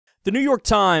The New York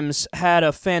Times had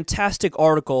a fantastic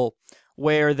article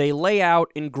where they lay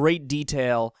out in great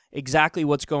detail exactly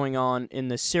what's going on in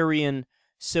the Syrian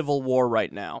civil war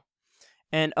right now.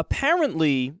 And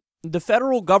apparently, the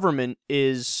federal government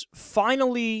is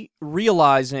finally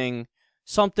realizing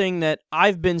something that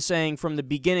I've been saying from the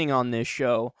beginning on this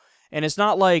show. And it's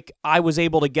not like I was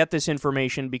able to get this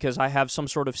information because I have some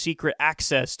sort of secret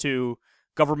access to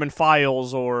government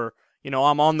files or,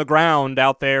 I'm on the ground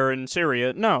out there in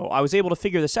Syria. No, I was able to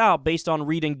figure this out based on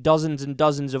reading dozens and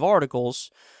dozens of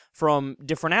articles from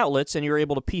different outlets, and you're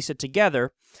able to piece it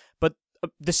together. But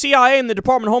the CIA and the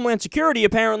Department of Homeland Security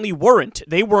apparently weren't.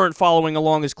 They weren't following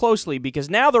along as closely because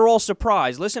now they're all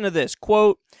surprised. Listen to this,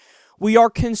 quote, "We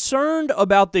are concerned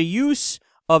about the use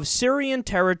of Syrian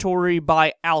territory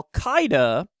by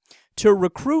Al-Qaeda to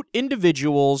recruit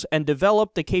individuals and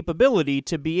develop the capability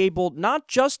to be able not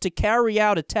just to carry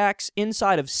out attacks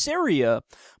inside of Syria,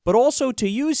 but also to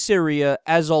use Syria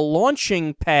as a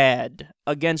launching pad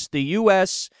against the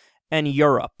U.S. and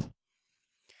Europe."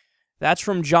 That's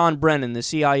from John Brennan, the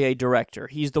CIA director.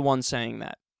 He's the one saying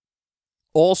that.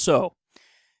 Also,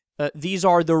 these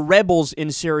are the rebels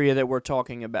in Syria that we're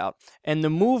talking about. And the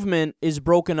movement is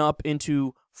broken up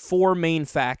into four main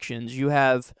factions. You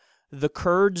have the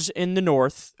Kurds in the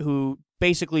north, who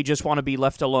basically just want to be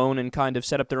left alone and kind of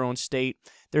set up their own state.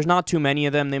 There's not too many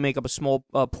of them. They make up a small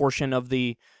portion of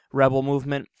the rebel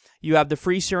movement. You have the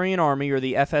Free Syrian Army, or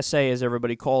the FSA as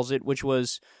everybody calls it, which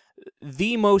was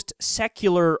the most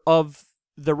secular of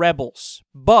the rebels.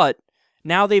 But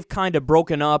now they've kind of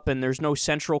broken up and there's no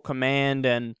central command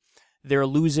and they're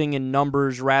losing in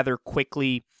numbers rather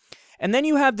quickly. And then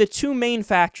you have the two main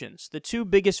factions, the two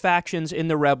biggest factions in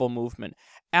the rebel movement.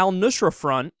 Al-Nusra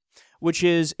Front, which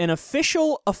is an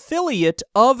official affiliate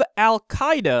of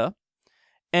Al-Qaeda,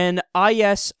 and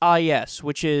ISIS,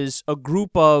 which is a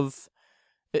group of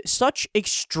such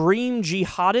extreme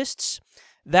jihadists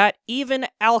that even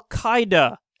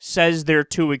Al-Qaeda says they're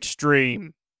too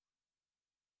extreme.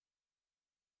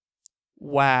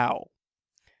 Wow.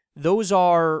 Those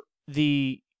are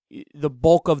the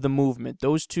bulk of the movement.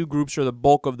 Those two groups are the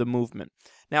bulk of the movement.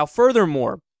 Now,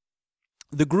 furthermore,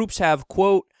 the groups have,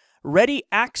 quote, ready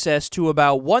access to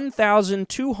about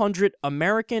 1,200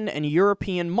 American and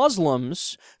European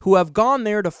Muslims who have gone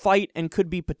there to fight and could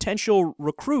be potential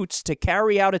recruits to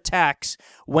carry out attacks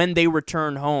when they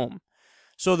return home.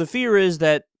 So the fear is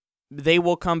that they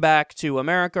will come back to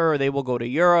America or they will go to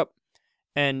Europe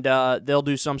and they'll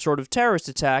do some sort of terrorist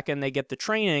attack and they get the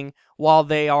training while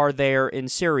they are there in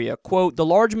Syria. Quote, the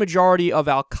large majority of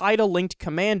Al-Qaeda-linked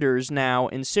commanders now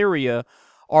in Syria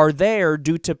are there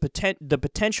due to the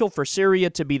potential for Syria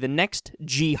to be the next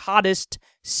jihadist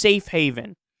safe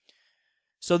haven.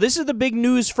 So this is the big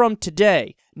news from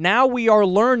today. Now we are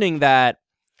learning that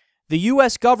the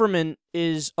U.S. government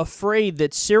is afraid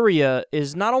that Syria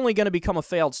is not only going to become a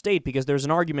failed state, because there's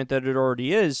an argument that it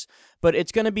already is, but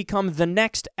it's going to become the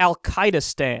next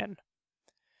Al-Qaedistan.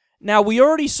 Now, we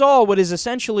already saw what is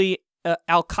essentially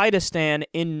Al-Qaedistan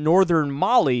in northern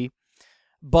Mali,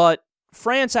 but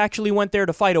France actually went there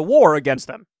to fight a war against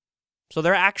them. So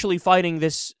they're actually fighting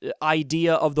this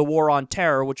idea of the war on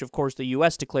terror, which of course the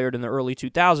U.S. declared in the early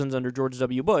 2000s under George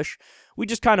W. Bush. We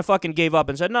just kind of fucking gave up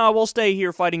and said, no, we'll stay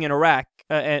here fighting in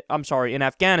in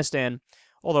Afghanistan,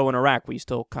 although in Iraq we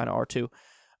still kind of are too.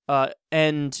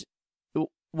 And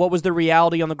what was the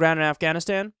reality on the ground in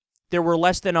Afghanistan? There were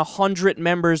less than 100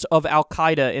 members of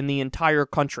Al-Qaeda in the entire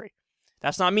country.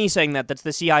 That's not me saying that, that's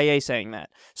the CIA saying that.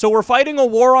 So we're fighting a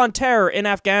war on terror in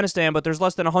Afghanistan, but there's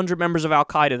less than 100 members of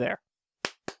Al-Qaeda there.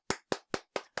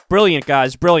 Brilliant,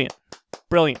 guys, brilliant.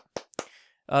 Brilliant.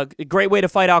 A great way to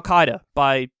fight Al-Qaeda,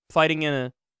 by fighting in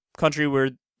a country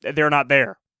where they're not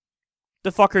there.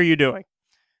 The fuck are you doing?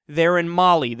 They're in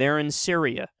Mali, they're in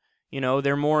Syria.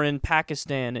 They're more in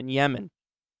Pakistan and Yemen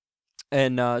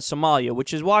and Somalia,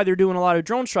 which is why they're doing a lot of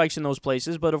drone strikes in those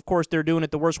places, but of course they're doing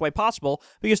it the worst way possible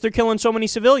because they're killing so many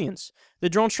civilians. The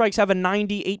drone strikes have a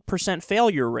 98%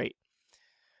 failure rate.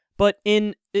 But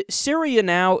in Syria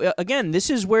now, again, this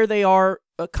is where they are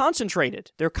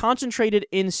concentrated. They're concentrated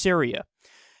in Syria.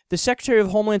 The Secretary of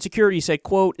Homeland Security said,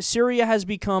 quote, Syria has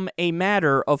become a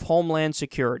matter of homeland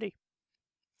security.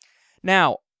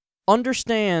 Now,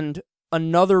 understand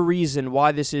another reason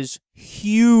why this is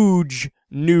huge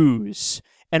news,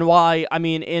 and why,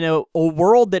 in a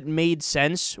world that made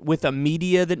sense, with a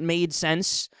media that made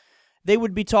sense, they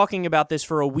would be talking about this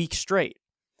for a week straight.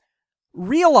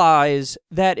 Realize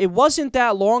that it wasn't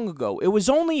that long ago. It was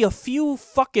only a few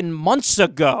fucking months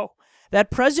ago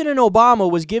that President Obama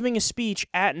was giving a speech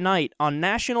at night on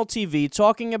national TV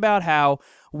talking about how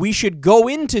we should go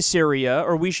into Syria,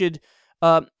 or we should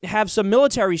have some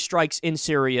military strikes in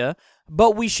Syria,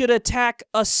 but we should attack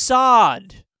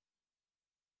Assad.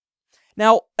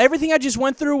 Now, everything I just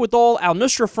went through with all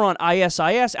Al-Nusra Front,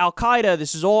 ISIS,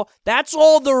 Al-Qaeda, that's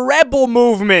all the rebel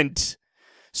movement.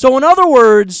 So in other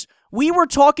words, we were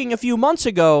talking a few months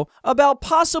ago about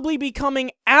possibly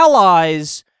becoming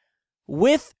allies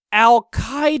with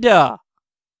Al-Qaeda.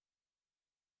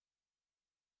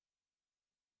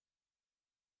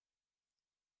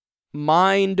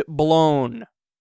 Mind blown.